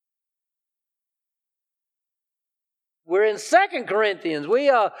We're in 2 Corinthians. We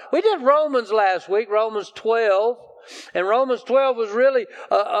did Romans last week, Romans 12. And Romans 12 was really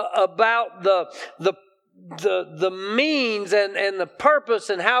about the means and the purpose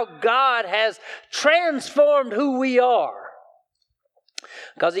and how God has transformed who we are.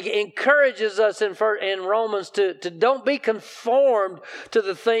 Because he encourages us in Romans to don't be conformed to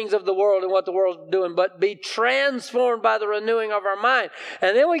the things of the world and what the world's doing, but be transformed by the renewing of our mind.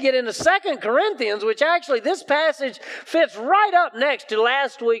 And then we get into 2 Corinthians, which actually this passage fits right up next to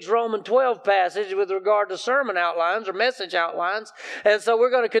last week's Romans 12 passage with regard to sermon outlines or message outlines. And so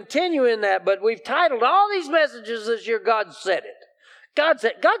we're going to continue in that, but we've titled all these messages this year, God Said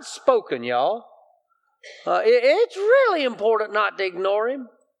It. God's spoken, y'all. It's really important not to ignore him,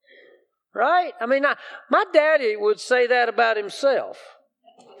 right? I mean, my daddy would say that about himself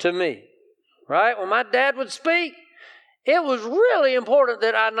to me, right? When my dad would speak, it was really important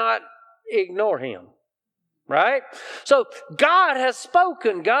that I not ignore him, right? So God has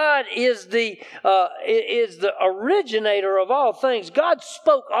spoken. God is the originator of all things. God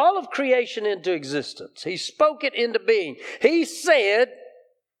spoke all of creation into existence. He spoke it into being. He said,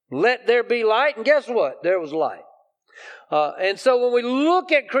 "Let there be light," and guess what? There was light. And so when we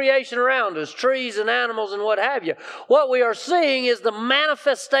look at creation around us, trees and animals and what have you, what we are seeing is the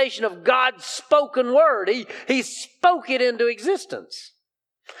manifestation of God's spoken word. He spoke it into existence.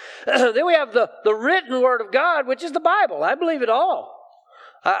 Then we have the written word of God, which is the Bible. I believe it all.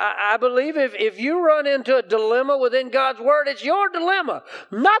 I believe if you run into a dilemma within God's word, it's your dilemma,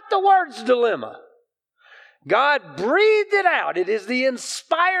 not the word's dilemma. God breathed it out. It is the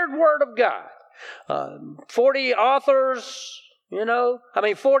inspired word of God. 40 authors,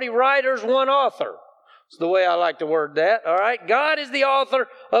 40 writers, one author. That's the way I like to word that, all right? God is the author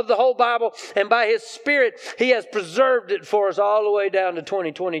of the whole Bible, and by His Spirit, He has preserved it for us all the way down to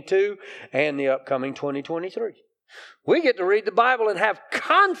 2022 and the upcoming 2023. We get to read the Bible and have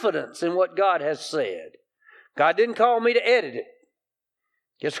confidence in what God has said. God didn't call me to edit it.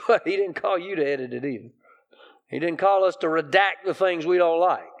 Guess what? He didn't call you to edit it either. He didn't call us to redact the things we don't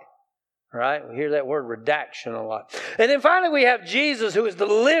like. Right? We hear that word redaction a lot. And then finally we have Jesus, who is the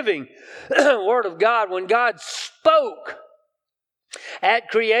living Word of God. When God spoke at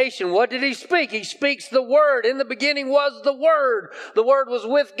creation, what did He speak? He speaks the Word. In the beginning was the Word. The Word was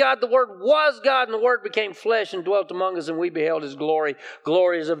with God. The Word was God. And the Word became flesh and dwelt among us. And we beheld His glory.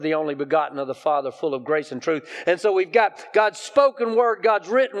 Glory is of the only begotten of the Father, full of grace and truth. And so we've got God's spoken Word, God's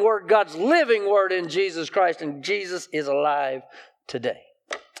written Word, God's living Word in Jesus Christ. And Jesus is alive today.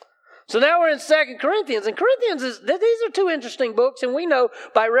 So now we're in 2 Corinthians, and these are two interesting books, and we know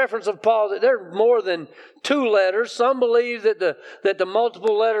by reference of Paul that there are more than 2 letters. Some believe that the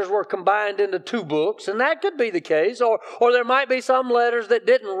multiple letters were combined into 2 books, and that could be the case. Or there might be some letters that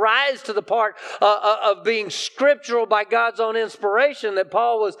didn't rise to the part of being scriptural by God's own inspiration, that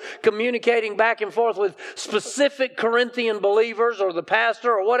Paul was communicating back and forth with specific Corinthian believers or the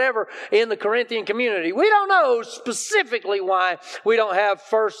pastor or whatever in the Corinthian community. We don't know specifically why we don't have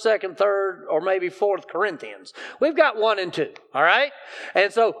 1st, 2nd, 3rd, or maybe 4th Corinthians. We've got 1 and 2, all right?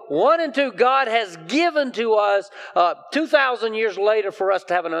 And so 1 and 2, God has given to us 2,000 years later for us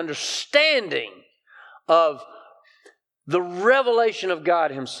to have an understanding of the revelation of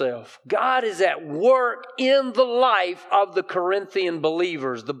God Himself. God is at work in the life of the Corinthian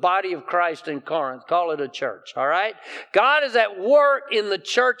believers, the body of Christ in Corinth. Call it a church, all right? God is at work in the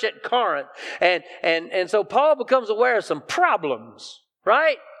church at Corinth. And so Paul becomes aware of some problems,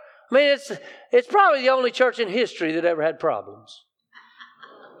 right? I mean, it's probably the only church in history that ever had problems.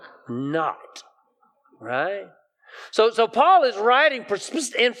 Not. Right? So Paul is writing,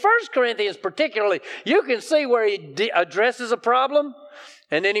 in 1 Corinthians particularly, you can see where he addresses a problem,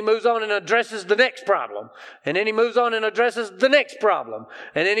 and then he moves on and addresses the next problem. And then he moves on and addresses the next problem.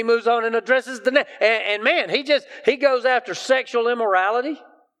 And then he moves on and addresses the next. And man, he goes after sexual immorality.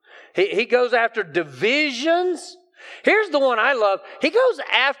 He goes after divisions. Here's the one I love. He goes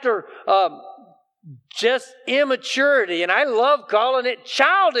after just immaturity, and I love calling it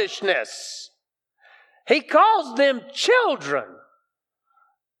childishness. He calls them children.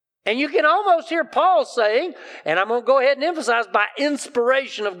 And you can almost hear Paul saying, and I'm going to go ahead and emphasize by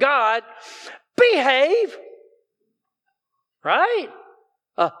inspiration of God, behave. Right?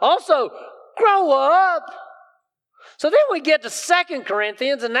 Also, grow up. So then we get to 2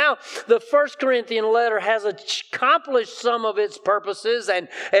 Corinthians, and now the 1 Corinthian letter has accomplished some of its purposes, and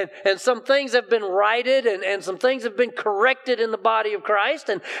some things have been righted, and some things have been corrected in the body of Christ.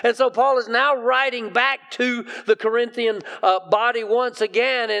 And so Paul is now writing back to the Corinthian body once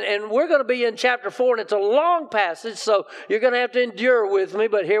again, and we're going to be in chapter 4, and it's a long passage, so you're going to have to endure with me,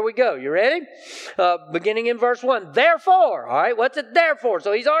 but here we go. You ready? Beginning in verse 1. Therefore, all right, what's it therefore?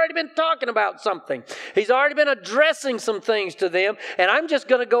 So he's already been talking about something. He's already been addressing some things to them, and I'm just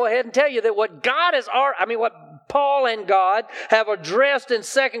going to go ahead and tell you that what Paul and God have addressed in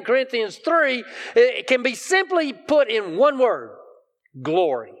 2 Corinthians 3, it can be simply put in one word: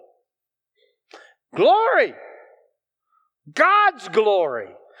 glory. Glory. God's glory.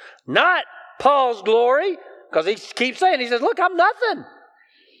 Not Paul's glory, because he keeps saying, he says, look, I'm nothing.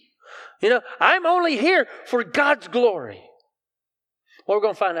 I'm only here for God's glory. What we're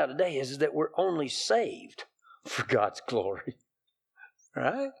going to find out today is that we're only saved for God's glory.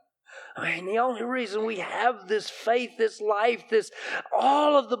 Right? The only reason we have this faith, this life,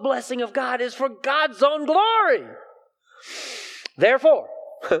 all of the blessing of God is for God's own glory. Therefore,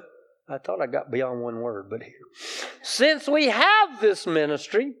 I thought I got beyond one word, but here. Since we have this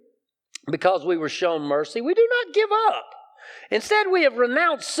ministry, because we were shown mercy, we do not give up. Instead, we have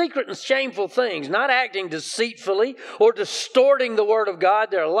renounced secret and shameful things, not acting deceitfully or distorting the Word of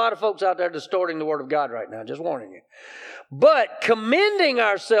God. There are a lot of folks out there distorting the Word of God right now, just warning you. But commending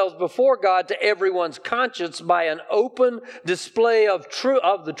ourselves before God to everyone's conscience by an open display of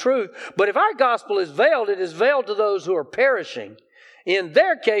the truth. But if our gospel is veiled, it is veiled to those who are perishing. In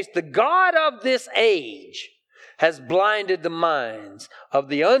their case, the God of this age has blinded the minds of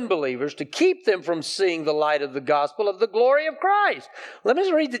the unbelievers to keep them from seeing the light of the gospel of the glory of Christ. Let me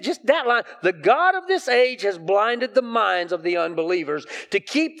just read just that line. The God of this age has blinded the minds of the unbelievers to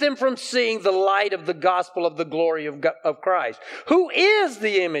keep them from seeing the light of the gospel of the glory of Christ, who is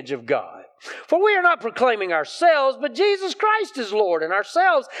the image of God. For we are not proclaiming ourselves, but Jesus Christ is Lord, and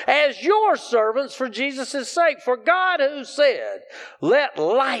ourselves as your servants for Jesus' sake. For God, who said, let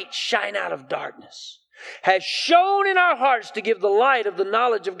light shine out of darkness, has shone in our hearts to give the light of the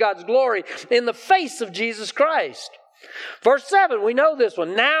knowledge of God's glory in the face of Jesus Christ. Verse 7, we know this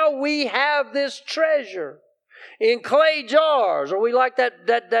one. Now we have this treasure in clay jars, or we like that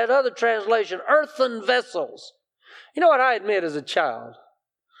other translation, earthen vessels. You know what I admit as a child?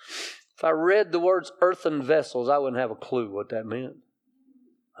 If I read the words earthen vessels, I wouldn't have a clue what that meant.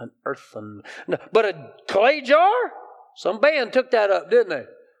 An earthen... No, but a clay jar? Some band took that up, didn't they?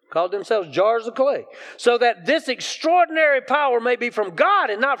 Called themselves jars of clay. So that this extraordinary power may be from God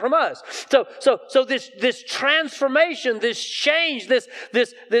and not from us. So this transformation, this change,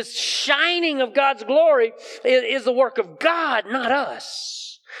 this shining of God's glory is the work of God, not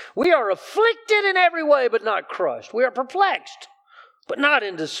us. We are afflicted in every way, but not crushed. We are perplexed, but not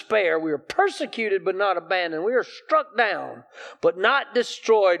in despair. We are persecuted, but not abandoned. We are struck down, but not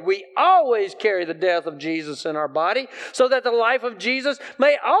destroyed. We always carry the death of Jesus in our body, so that the life of Jesus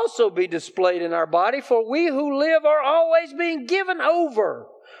may also be displayed in our body. For we who live are always being given over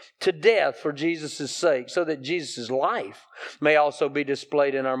to death for Jesus' sake, so that Jesus' life may also be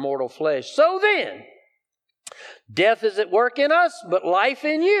displayed in our mortal flesh. So then, death is at work in us, but life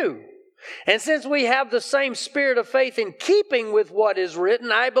in you. And since we have the same spirit of faith in keeping with what is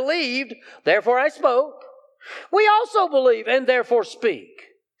written, I believed, therefore I spoke. We also believe and therefore speak.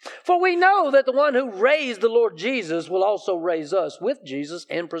 For we know that the one who raised the Lord Jesus will also raise us with Jesus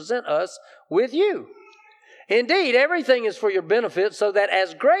and present us with you. Indeed, everything is for your benefit, so that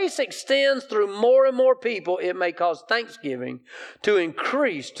as grace extends through more and more people, it may cause thanksgiving to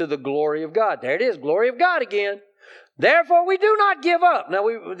increase to the glory of God. There it is, glory of God again. Therefore, we do not give up. Now,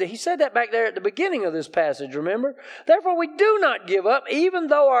 he said that back there at the beginning of this passage, remember? Therefore, we do not give up, even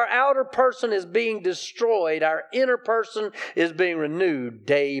though our outer person is being destroyed. Our inner person is being renewed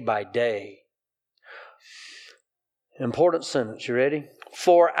day by day. Important sentence, you ready?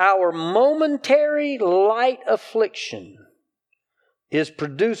 For our momentary light affliction is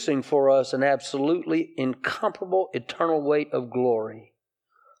producing for us an absolutely incomparable eternal weight of glory.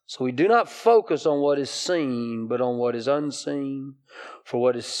 So we do not focus on what is seen, but on what is unseen. For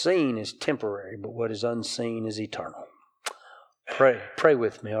what is seen is temporary, but what is unseen is eternal. Pray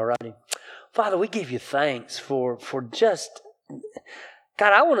with me, all righty? Father, we give you thanks for just...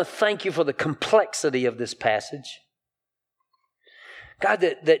 God, I want to thank you for the complexity of this passage. God,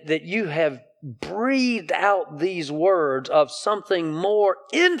 that you have breathed out these words of something more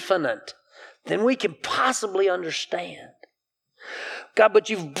infinite than we can possibly understand. God, but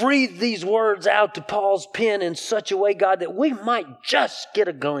you've breathed these words out to Paul's pen in such a way, God, that we might just get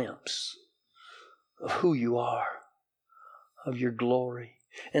a glimpse of who you are. of your glory.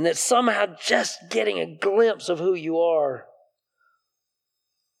 And that somehow just getting a glimpse of who you are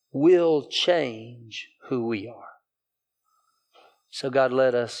will change who we are. So God,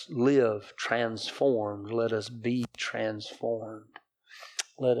 let us live transformed. Let us be transformed.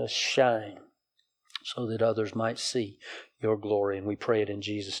 Let us shine so that others might see your glory. And we pray it in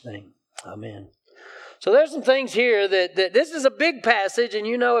Jesus' name. Amen. So there's some things here that this is a big passage. And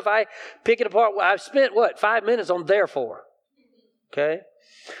you know, if I pick it apart, I've spent, 5 minutes on therefore. Okay?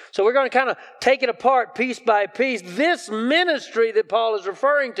 So we're going to kind of take it apart piece by piece. This ministry that Paul is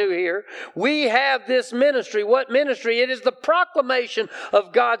referring to here, we have this ministry. What ministry? It is the proclamation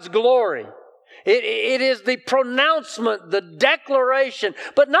of God's glory. It is the pronouncement, the declaration,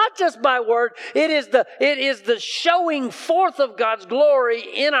 but not just by word. It is the showing forth of God's glory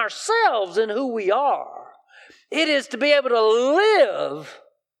in ourselves and who we are. It is to be able to live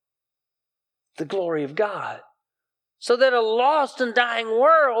the glory of God, so that a lost and dying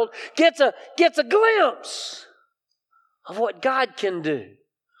world gets a glimpse of what God can do.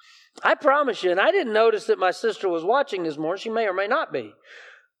 I promise you, and I didn't notice that my sister was watching this morning. She may or may not be.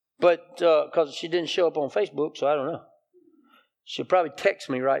 But because she didn't show up on Facebook, so I don't know. She'll probably text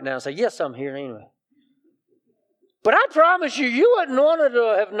me right now and say, yes, I'm here anyway. But I promise you, you wouldn't want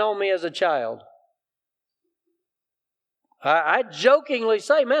to have known me as a child. I jokingly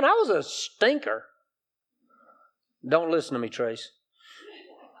say, man, I was a stinker. Don't listen to me, Trace.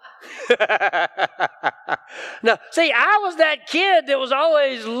 Now, see, I was that kid that was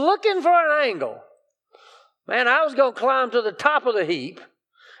always looking for an angle. Man, I was going to climb to the top of the heap,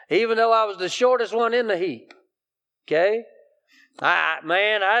 even though I was the shortest one in the heap. Okay?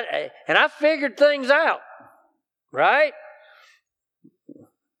 I figured things out. Right?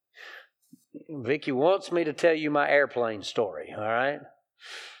 Vicki wants me to tell you my airplane story. All right?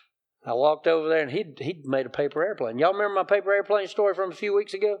 I walked over there and he'd made a paper airplane. Y'all remember my paper airplane story from a few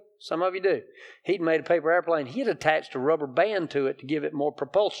weeks ago? Some of you do. He'd made a paper airplane. He'd attached a rubber band to it to give it more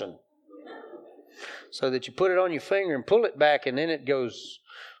propulsion. So that you put it on your finger and pull it back and then it goes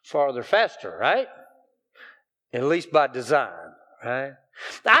farther faster, right? At least by design, right?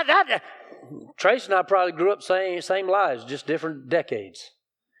 Trace and I probably grew up same lives, just different decades.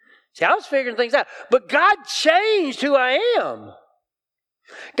 See, I was figuring things out. But God changed who I am.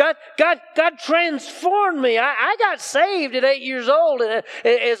 God transformed me. I got saved at 8 years old, and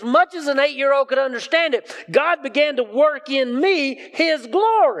as much as an 8-year-old could understand it, God began to work in me His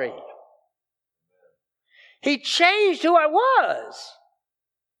glory. He changed who I was.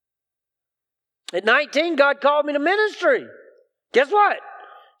 At 19, God called me to ministry. Guess what?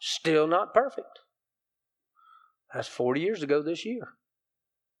 Still not perfect. That's 40 years ago this year.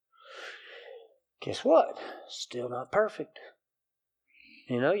 Guess what? Still not perfect.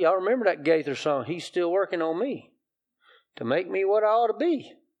 You know, y'all remember that Gaither song, He's Still Working on Me to make me what I ought to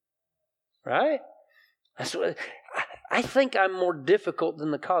be. Right? That's what, I think I'm more difficult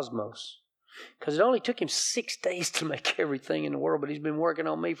than the cosmos. Because it only took Him 6 days to make everything in the world, but He's been working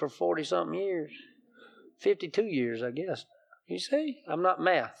on me for 40-something years. 52 years, I guess. You see? I'm not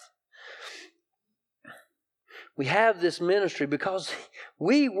math. We have this ministry because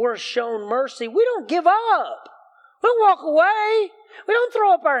we were shown mercy. We don't give up. We don't walk away. We don't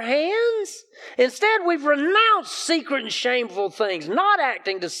throw up our hands. Instead, we've renounced secret and shameful things, not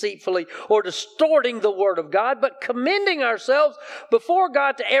acting deceitfully or distorting the Word of God, but commending ourselves before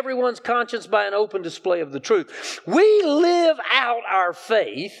God to everyone's conscience by an open display of the truth. We live out our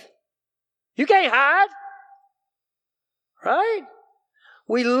faith. You can't hide. Right?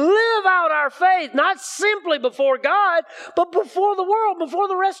 We live out our faith, not simply before God, but before the world, before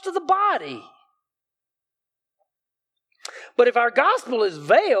the rest of the body. But if our gospel is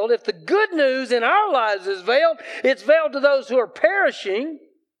veiled, if the good news in our lives is veiled, it's veiled to those who are perishing.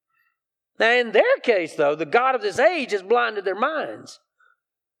 Now, in their case, though, the God of this age has blinded their minds.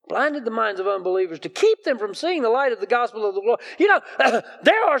 Blinded the minds of unbelievers to keep them from seeing the light of the gospel of the Lord. You know,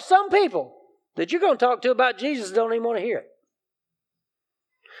 there are some people that you're going to talk to about Jesus that don't even want to hear it.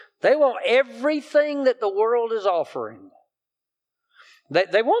 They want everything that the world is offering.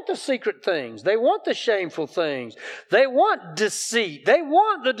 They want the secret things. They want the shameful things. They want deceit. They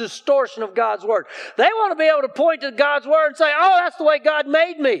want the distortion of God's Word. They want to be able to point to God's Word and say, oh, that's the way God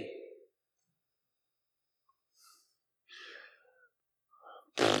made me.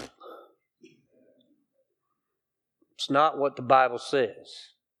 It's not what the Bible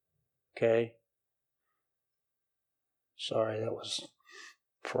says. Okay? Sorry, that was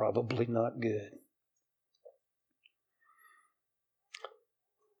probably not good.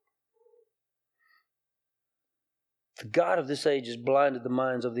 The God of this age has blinded the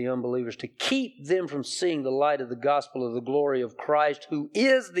minds of the unbelievers to keep them from seeing the light of the gospel of the glory of Christ, who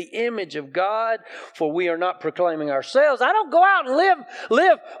is the image of God. For we are not proclaiming ourselves. I don't go out and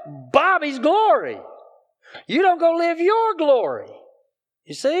live Bobby's glory. You don't go live your glory.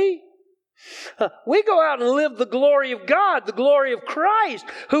 You see? We go out and live the glory of God, the glory of Christ,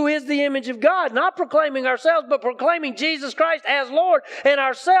 who is the image of God, not proclaiming ourselves, but proclaiming Jesus Christ as Lord and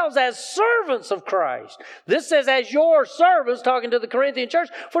ourselves as servants of Christ. This says, as your servants, talking to the Corinthian church,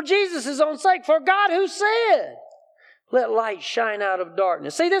 for Jesus' own sake, for God who said, let light shine out of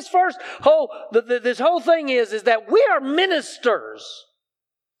darkness. See, this this whole thing is that we are ministers.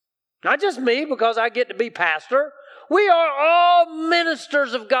 Not just me, because I get to be pastor. We are all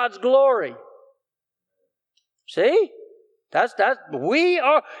ministers of God's glory. See? We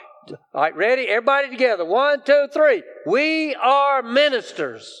are. All right, ready? Everybody together. 1, 2, 3. We are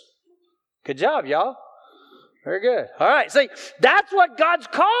ministers. Good job, y'all. Very good. All right, see, that's what God's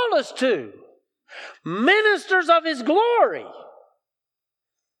called us to. Ministers of His glory.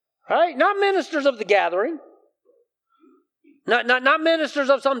 Right? Not ministers of the gathering. Not ministers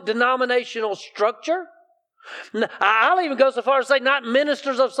of some denominational structure. I'll even go so far as to say not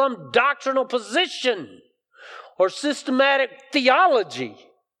ministers of some doctrinal position or systematic theology.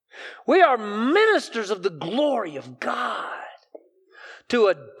 We are ministers of the glory of God to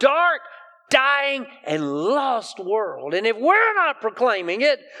a dark, dying, and lost world. And if we're not proclaiming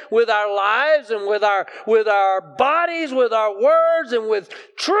it with our lives and with our bodies, with our words, and with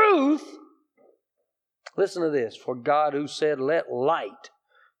truth, listen to this. For God who said, let light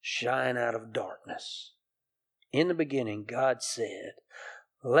shine out of darkness. In the beginning, God said,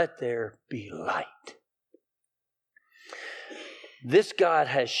 let there be light. This God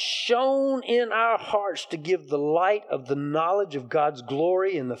has shone in our hearts to give the light of the knowledge of God's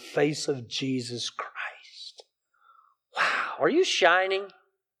glory in the face of Jesus Christ. Wow, are you shining?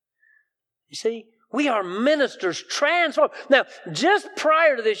 You see, we are ministers transformed. Now, just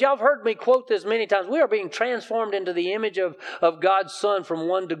prior to this, y'all have heard me quote this many times. We are being transformed into the image of God's Son from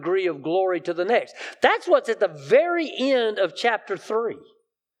one degree of glory to the next. That's what's at the very end of chapter 3.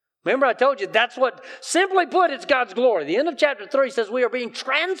 Remember I told you that's what, simply put, it's God's glory. The end of chapter 3 says we are being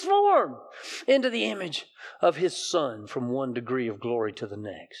transformed into the image of His Son from one degree of glory to the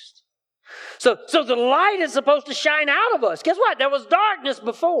next. So the light is supposed to shine out of us. Guess what? There was darkness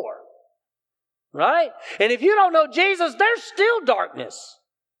before. Right? And if you don't know Jesus, there's still darkness.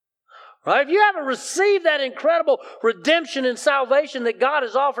 Right? If you haven't received that incredible redemption and salvation that God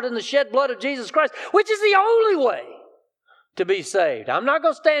has offered in the shed blood of Jesus Christ, which is the only way to be saved. I'm not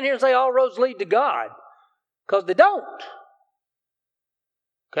going to stand here and say all roads lead to God, because they don't.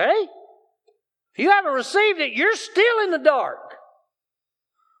 Okay? If you haven't received it, you're still in the dark.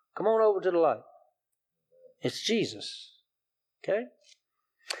 Come on over to the light. It's Jesus. Okay?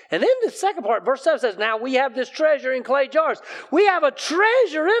 And then the second part, verse 7 says, now we have this treasure in clay jars. We have a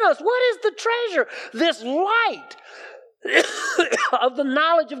treasure in us. What is the treasure? This light of the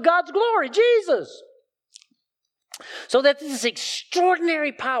knowledge of God's glory, Jesus. So that this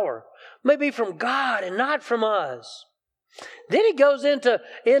extraordinary power may be from God and not from us. Then he goes into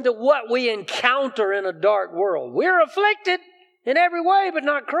what we encounter in a dark world. We're afflicted in every way, but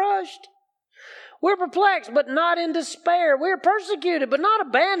not crushed. We're perplexed, but not in despair. We're persecuted, but not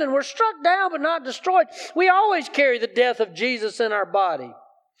abandoned. We're struck down, but not destroyed. We always carry the death of Jesus in our body,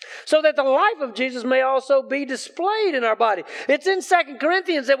 so that the life of Jesus may also be displayed in our body. It's in 2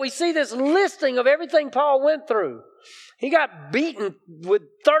 Corinthians that we see this listing of everything Paul went through. He got beaten with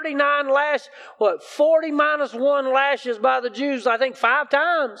 40 minus 1 lashes by the Jews, I think 5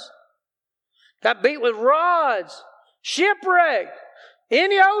 times. Got beat with rods, shipwrecked, in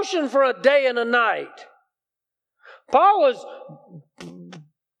the ocean for a day and a night. Paul was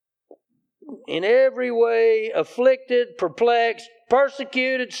in every way afflicted, perplexed,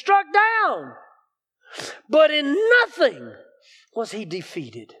 persecuted, struck down. But in nothing was he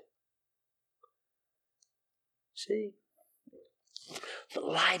defeated. See? The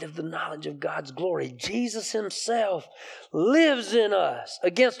light of the knowledge of God's glory. Jesus Himself lives in us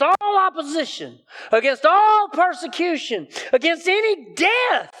against all opposition, against all persecution, against any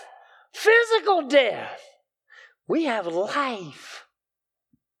death, physical death. We have life.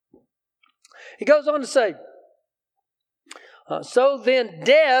 He goes on to say, so then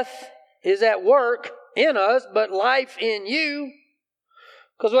death is at work in us, but life in you.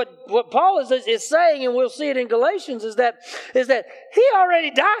 Because what Paul is saying, and we'll see it in Galatians, is that he already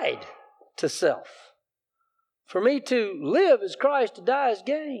died to self. For me to live is Christ, to die is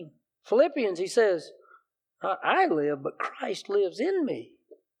gain. Philippians, he says, not I live, but Christ lives in me.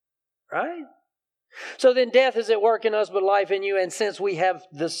 Right? So then death is at work in us, but life in you. And since we have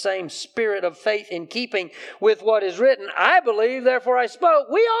the same spirit of faith in keeping with what is written, I believe, therefore I spoke.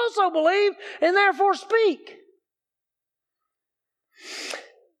 We also believe and therefore speak.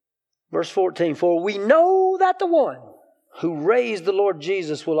 Verse 14, for we know that the one who raised the Lord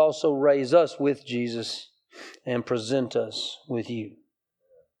Jesus will also raise us with Jesus and present us with you.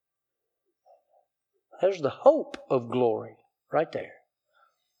 There's the hope of glory right there.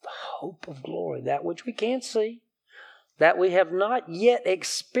 The hope of glory, that which we can't see, that we have not yet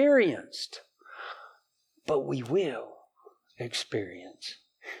experienced, but we will experience.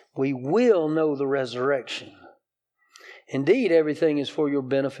 We will know the resurrection. Indeed, everything is for your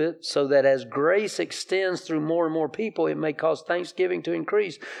benefit, so that as grace extends through more and more people, it may cause thanksgiving to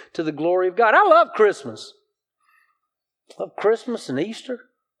increase to the glory of God. I love Christmas. I love Christmas and Easter.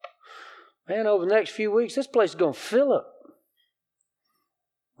 Man, over the next few weeks, this place is going to fill up.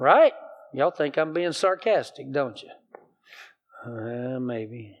 Right? Y'all think I'm being sarcastic, don't you?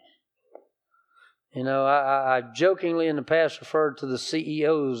 Maybe. You know, I jokingly in the past referred to the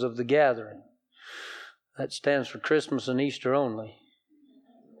CEOs of the gathering. That stands for Christmas and Easter only.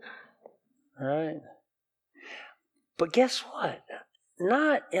 Right? But guess what?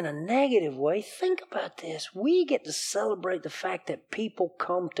 Not in a negative way. Think about this. We get to celebrate the fact that people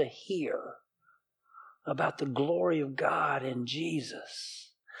come to hear about the glory of God in Jesus.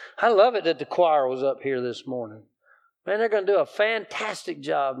 I love it that the choir was up here this morning. Man, they're going to do a fantastic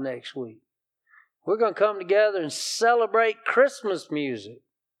job next week. We're going to come together and celebrate Christmas music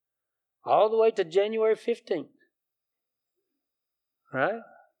all the way to January 15th. Right?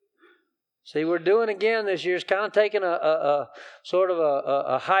 See, we're doing again this year. It's kind of taking a sort of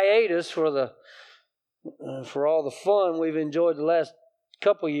a hiatus for all the fun we've enjoyed the last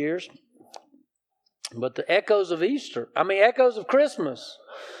couple years. But the echoes of Christmas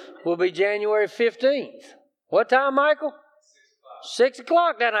will be January 15th. What time, Michael? 6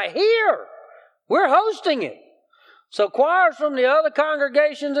 o'clock that night. Here. We're hosting it. So choirs from the other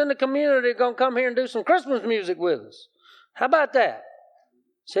congregations in the community are going to come here and do some Christmas music with us. How about that?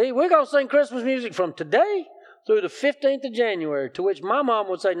 See, we're going to sing Christmas music from today through the 15th of January, to which my mom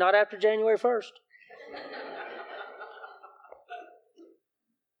would say, not after January 1st.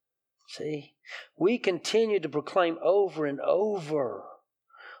 See, we continue to proclaim over and over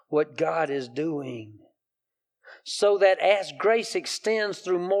what God is doing, so that as grace extends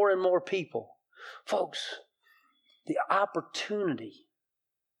through more and more people, folks, the opportunity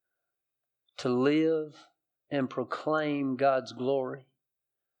to live and proclaim God's glory,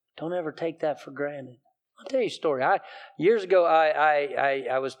 don't ever take that for granted. I'll tell you a story. Years ago,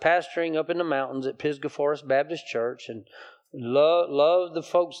 I was pastoring up in the mountains at Pisgah Forest Baptist Church, and loved the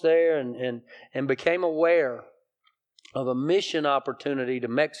folks there, and became aware of a mission opportunity to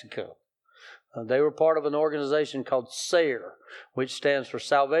Mexico. They were part of an organization called SARE, which stands for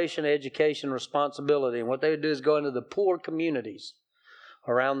Salvation, Education, Responsibility. And what they would do is go into the poor communities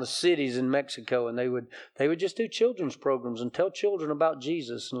around the cities in Mexico, and they would just do children's programs and tell children about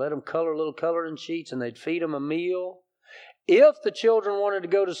Jesus and let them color little coloring sheets, and they'd feed them a meal. If the children wanted to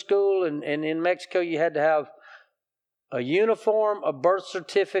go to school, and in Mexico you had to have a uniform, a birth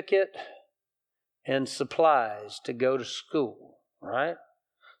certificate, and supplies to go to school, right?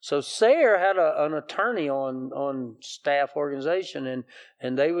 So SARE had an attorney on staff organization,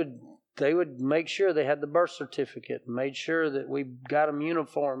 and they would make sure they had the birth certificate, made sure that we got them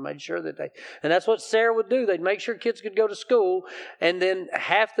uniform, made sure that and that's what SARE would do. They'd make sure kids could go to school, and then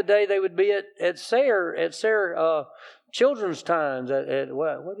half the day they would be at SARE children's times at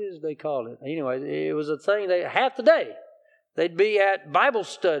what is they call it? Anyway, it was a thing. Half the day they'd be at Bible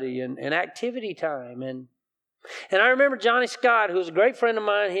study and activity time. And I remember Johnny Scott, who was a great friend of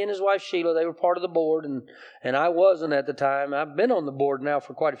mine. He and his wife Sheila, they were part of the board, and I wasn't at the time. I've been on the board now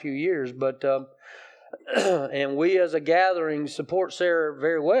for quite a few years, but and we as a gathering support SARE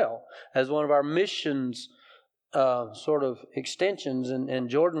very well as one of our missions sort of extensions. And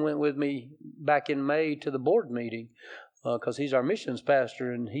Jordan went with me back in May to the board meeting because he's our missions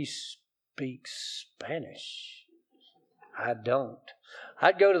pastor, and he speaks Spanish. I don't.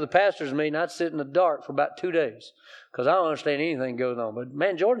 I'd go to the pastor's meeting. I'd sit in the dark for about 2 days because I don't understand anything going on. But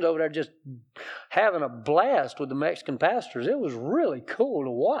man, Jordan's over there just having a blast with the Mexican pastors. It was really cool to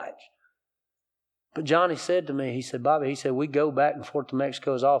watch. But Johnny said to me, he said, Bobby, we go back and forth to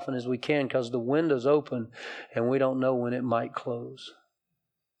Mexico as often as we can because the window's open and we don't know when it might close.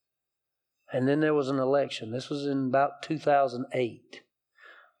 And then there was an election. This was in about 2008.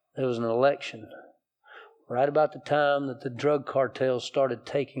 There was an election right about the time that the drug cartels started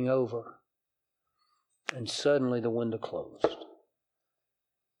taking over. And suddenly the window closed.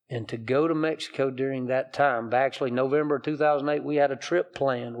 And to go to Mexico during that time, actually November 2008, we had a trip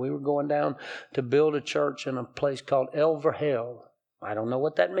planned. We were going down to build a church in a place called El Vergel. I don't know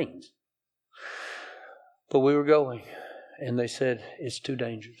what that means. But we were going, and they said, it's too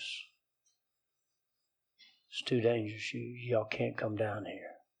dangerous. It's too dangerous. Y'all can't come down here.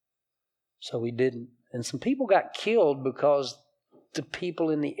 So we didn't. And some people got killed because the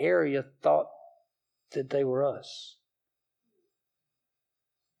people in the area thought that they were us.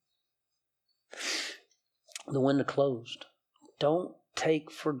 The window closed. Don't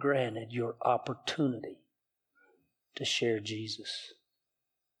take for granted your opportunity to share Jesus.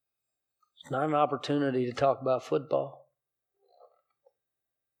 It's not an opportunity to talk about football.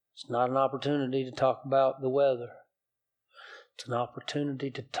 It's not an opportunity to talk about the weather. It's an opportunity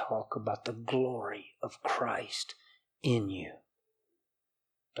to talk about the glory of Christ in you.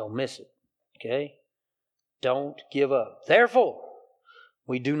 Don't miss it, okay? Don't give up. Therefore,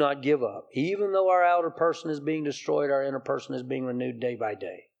 we do not give up. Even though our outer person is being destroyed, our inner person is being renewed day by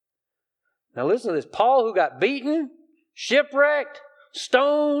day. Now listen to this. Paul, who got beaten, shipwrecked,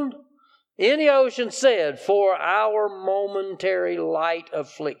 stoned in the ocean, said, for our momentary light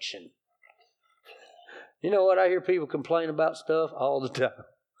affliction. You know what? I hear people complain about stuff all the time.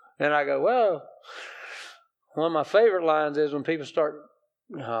 And I go, well, one of my favorite lines is when people start,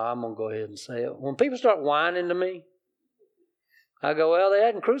 I'm going to go ahead and say it. When people start whining to me, I go, well, they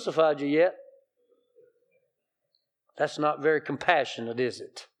hadn't crucified you yet. That's not very compassionate, is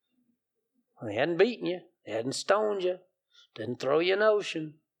it? They hadn't beaten you. They hadn't stoned you. Didn't throw you in the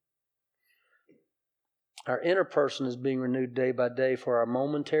ocean. Our inner person is being renewed day by day, for our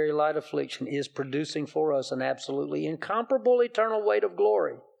momentary light affliction is producing for us an absolutely incomparable eternal weight of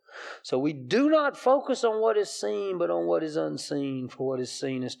glory. So we do not focus on what is seen, but on what is unseen, for what is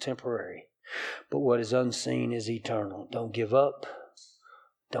seen is temporary. But what is unseen is eternal. Don't give up.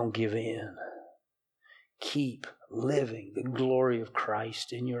 Don't give in. Keep living the glory of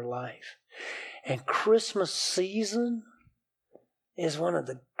Christ in your life. And Christmas season is one of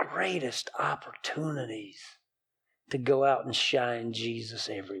the greatest opportunities to go out and shine Jesus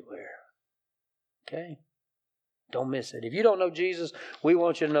everywhere. Okay? Don't miss it. If you don't know Jesus, we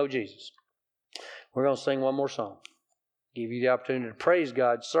want you to know Jesus. We're going to sing one more song. Give you the opportunity to praise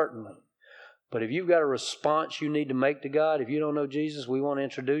God, certainly. But if you've got a response you need to make to God, if you don't know Jesus, we want to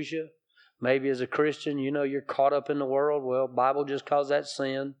introduce you. Maybe as a Christian, you know you're caught up in the world. Well, Bible just calls that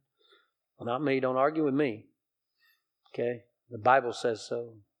sin. Well, not me. Don't argue with me. Okay? The Bible says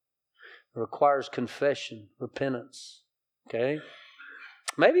so. It requires confession, repentance. Okay?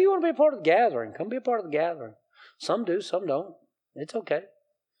 Maybe you want to be a part of the gathering. Come be a part of the gathering. Some do, some don't. It's okay.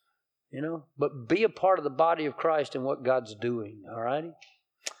 You know, but be a part of the body of Christ and what God's doing. All righty?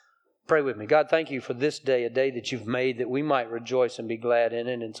 Pray with me. God, thank you for this day, a day that you've made that we might rejoice and be glad in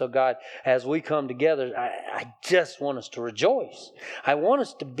it. And so, God, as we come together, I just want us to rejoice. I want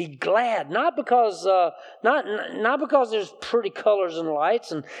us to be glad, not because not because there's pretty colors and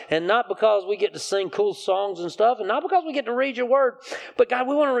lights, and not because we get to sing cool songs and stuff, and not because we get to read your word, but God,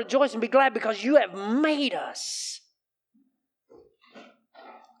 we want to rejoice and be glad because you have made us.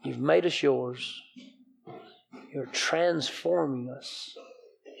 You've made us yours. You're transforming us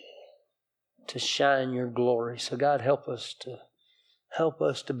to shine your glory. So God, help us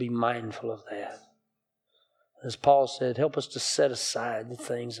to be mindful of that. As Paul said, help us to set aside the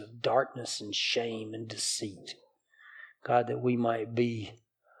things of darkness and shame and deceit. God, that we might be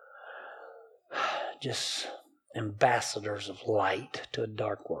just ambassadors of light to a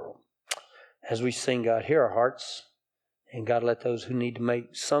dark world. As we sing, God, hear our hearts. And God, let those who need to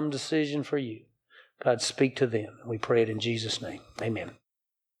make some decision for you, God, speak to them. We pray it in Jesus' name. Amen.